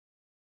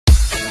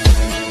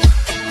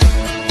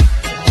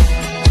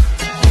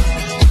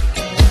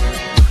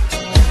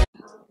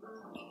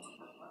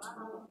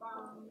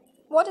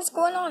What is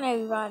going on,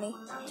 everybody?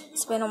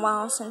 It's been a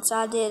while since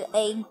I did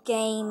a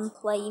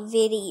gameplay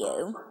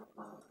video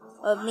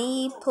of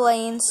me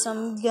playing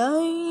some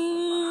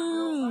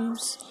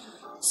games.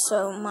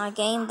 So my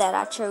game that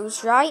I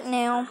chose right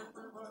now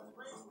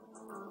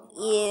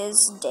is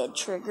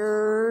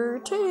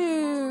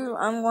trigger2.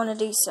 I'm going to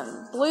do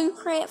some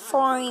blueprint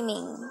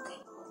farming.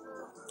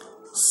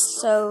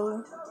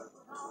 So,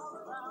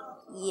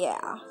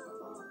 yeah.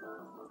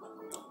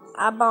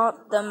 I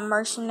bought the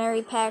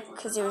mercenary pack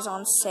because it was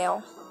on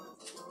sale.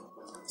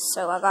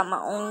 So I got my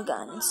own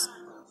guns.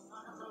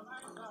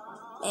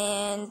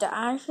 And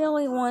I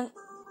really want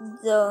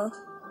the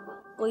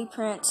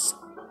blueprints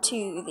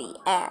to the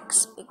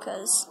axe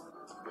because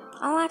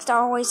I like to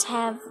always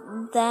have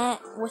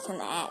that with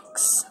an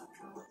axe.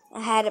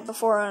 I had it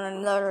before on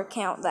another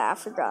account that I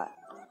forgot.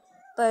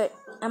 But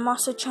I'm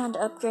also trying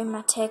to upgrade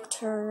my tech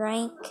to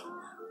rank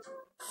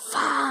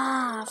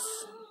 5.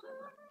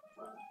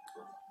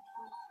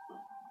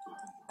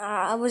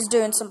 I was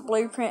doing some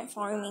blueprint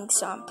farming,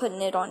 so I'm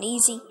putting it on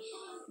easy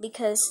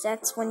because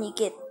that's when you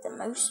get the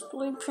most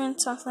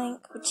blueprints, I think.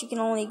 But you can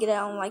only get it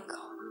on like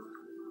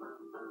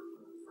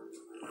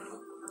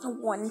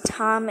one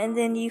time, and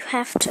then you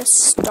have to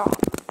stop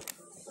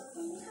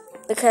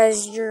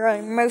because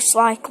you're most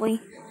likely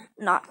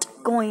not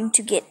going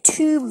to get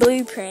 2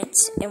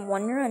 blueprints in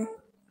one run.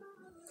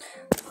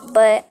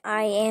 But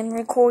I am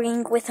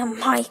recording with a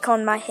mic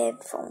on my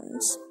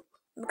headphones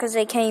because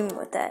they came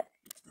with that.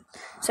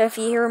 So if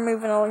you hear me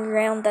moving all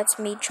around, that's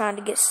me trying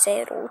to get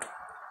settled.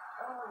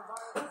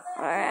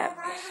 Alright.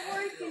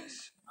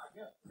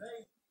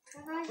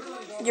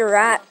 You're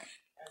right.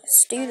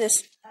 Let's do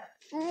this.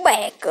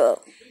 Back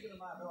up.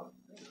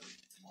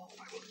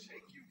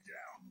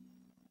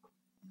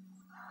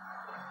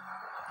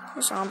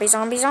 Zombie,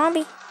 zombie,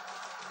 zombie.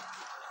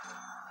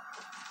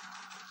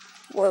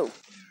 Whoa.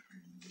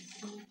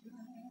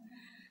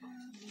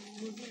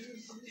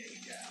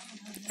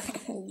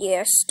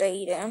 Yeah,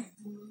 stay down.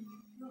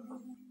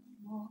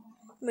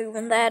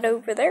 Moving that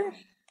over there.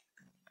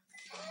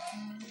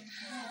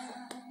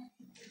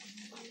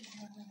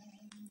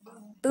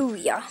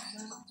 Booyah.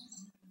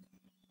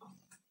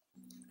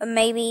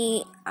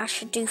 Maybe I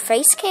should do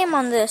face cam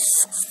on this.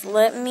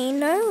 Let me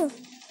know.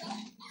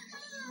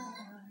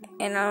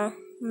 And I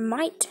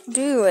might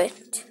do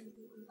it.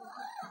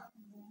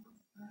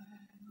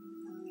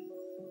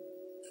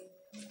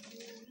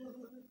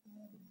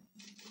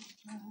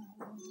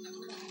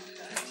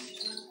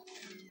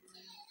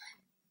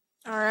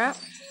 Alright.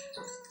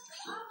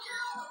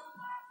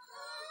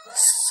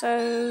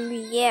 So,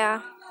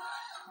 yeah.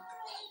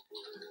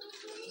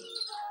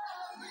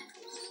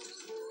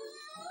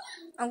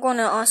 I'm going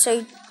to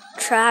also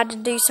try to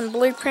do some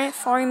blueprint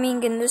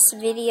farming in this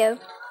video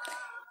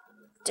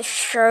to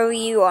show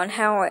you on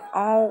how it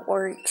all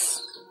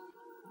works.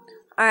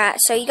 Alright,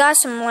 so you got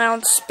some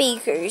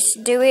loudspeakers.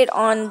 Do it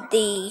on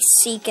the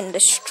seek and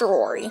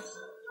destroy.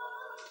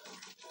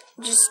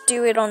 Just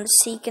do it on the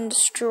seek and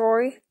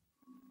destroy.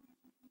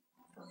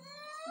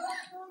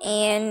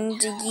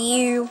 And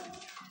you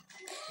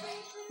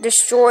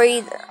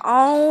destroy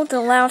all the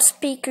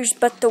loudspeakers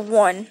but the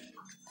one.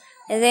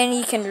 And then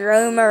you can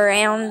roam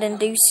around and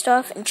do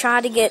stuff and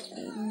try to get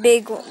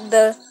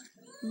the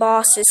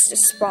bosses to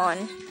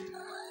spawn.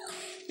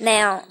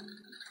 Now,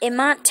 it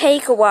might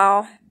take a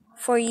while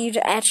for you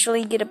to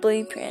actually get a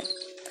blueprint.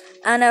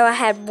 I know I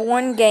had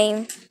one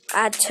game,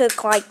 I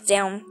took like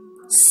down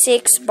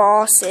 6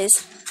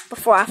 bosses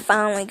before I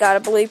finally got a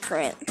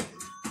blueprint.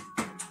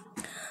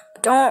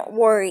 But don't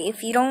worry,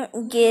 if you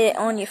don't get it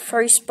on your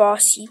first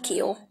boss you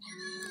kill,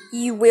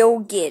 you will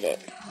get it.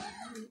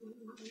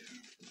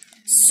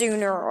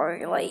 Sooner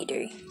or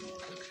later.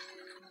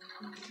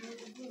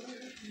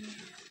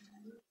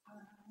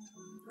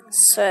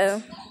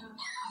 So,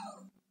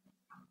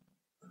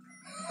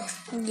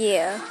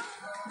 yeah.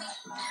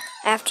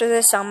 After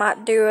this, I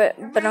might do it,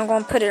 but I'm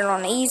going to put it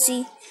on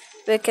easy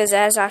because,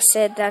 as I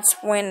said, that's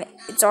when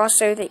it's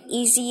also the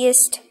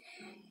easiest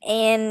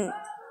and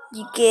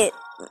you get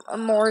a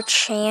more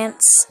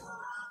chance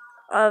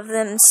of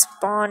them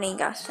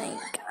spawning, I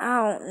think. I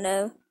don't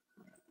know.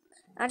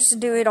 I just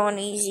do it on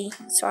easy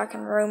so I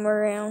can roam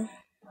around.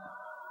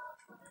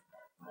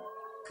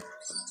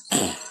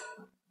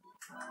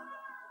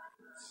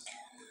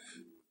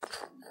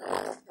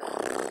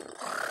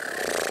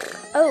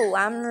 Oh,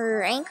 I'm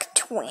rank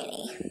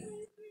 20.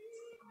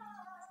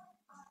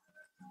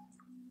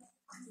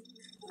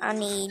 I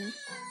need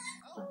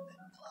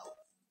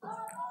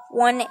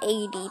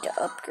 180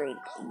 to upgrade.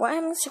 What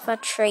happens if I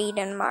trade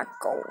in my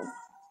gold?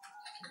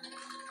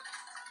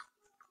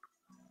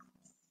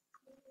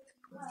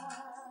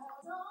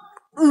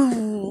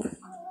 Ooh.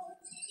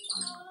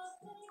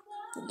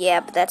 Yeah,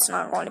 but that's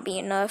not going to be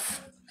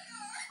enough.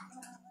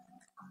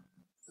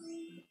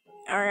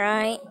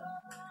 Alright.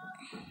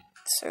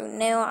 So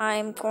now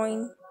I'm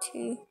going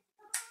to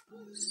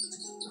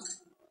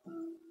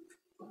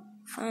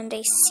find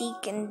a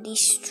seek and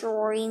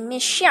destroy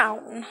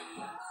mission.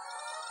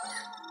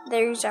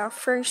 There's our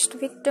first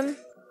victim.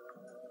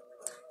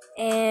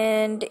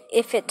 And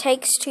if it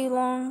takes too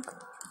long,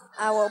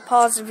 I will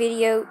pause the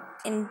video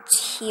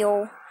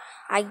until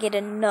I get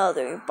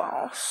another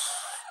boss.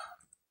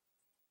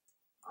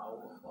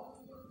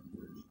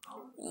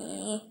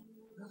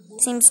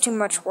 Seems too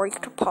much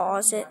work to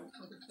pause it.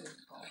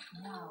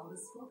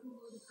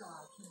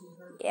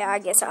 Yeah, I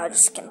guess I'll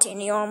just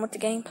continue on with the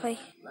gameplay.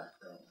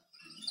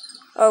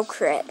 Oh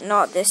crap,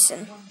 not this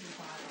one.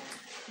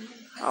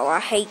 Oh, I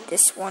hate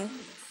this one.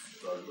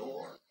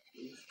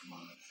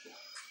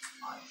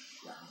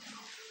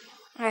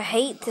 I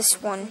hate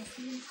this one.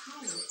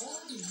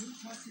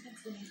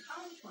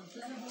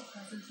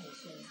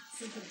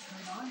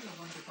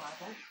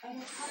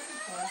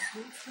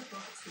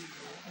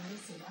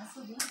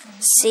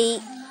 See,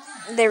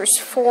 there's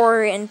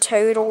 4 in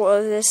total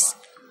of this.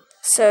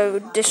 So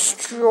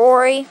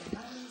destroy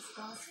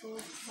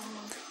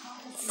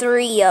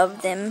 3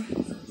 of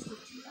them.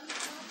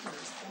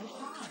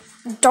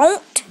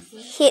 Don't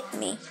hit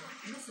me.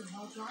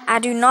 I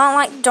do not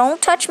like,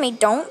 don't touch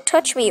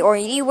me, or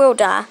you will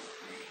die.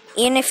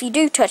 And if you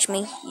do touch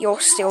me, you'll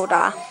still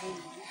die.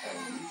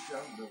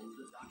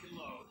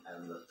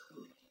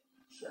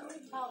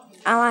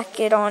 I like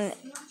it on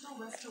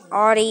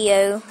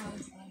auto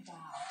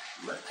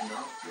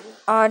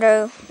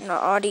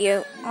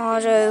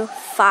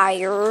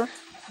fire.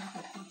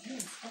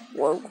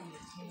 Whoa.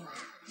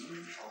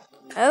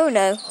 Oh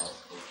no.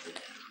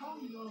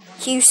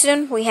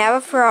 Houston, we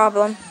have a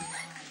problem.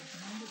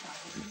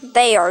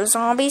 They are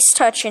zombies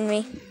touching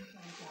me.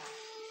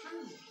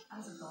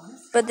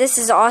 But this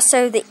is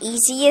also the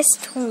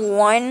easiest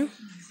one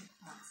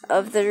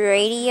of the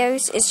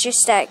radios. It's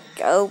just that,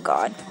 oh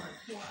god.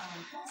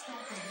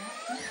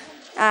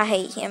 I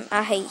hate him.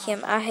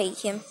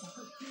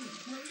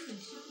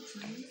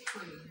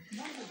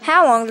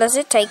 How long does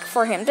it take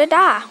for him to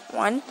die?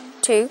 1,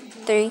 2,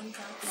 3,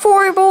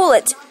 4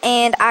 bullets.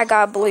 And I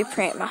got a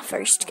blueprint my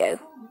first go.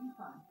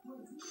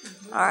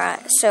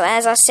 Alright, so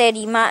as I said,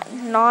 you might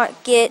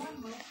not get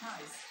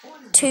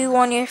 2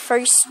 on your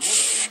first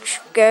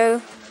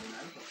go.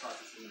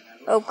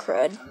 Oh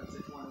crud.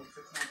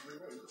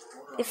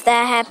 If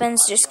that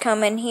happens, just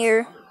come in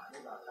here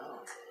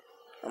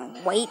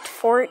and wait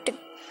for it to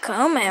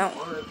come out.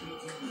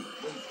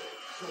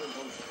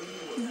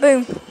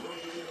 Boom.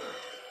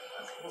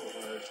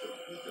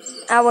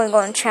 I wasn't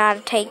going to try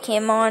to take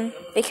him on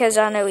because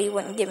I know he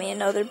wouldn't give me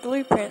another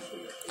blueprint.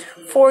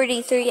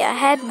 43. I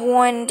had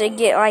one to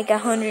get like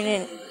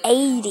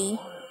 180.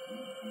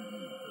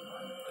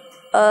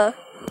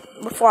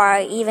 Before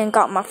I even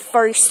got my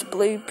first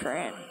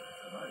blueprint.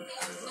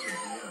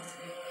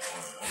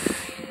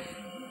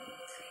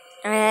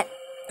 Alright,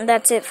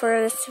 that's it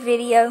for this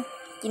video.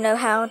 You know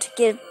how to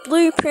get a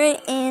blueprint,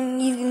 and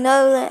you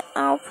know that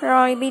I'll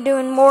probably be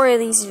doing more of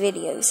these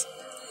videos.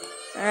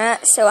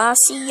 Alright, so I'll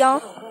see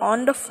y'all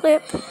on the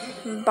flip.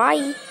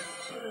 Bye.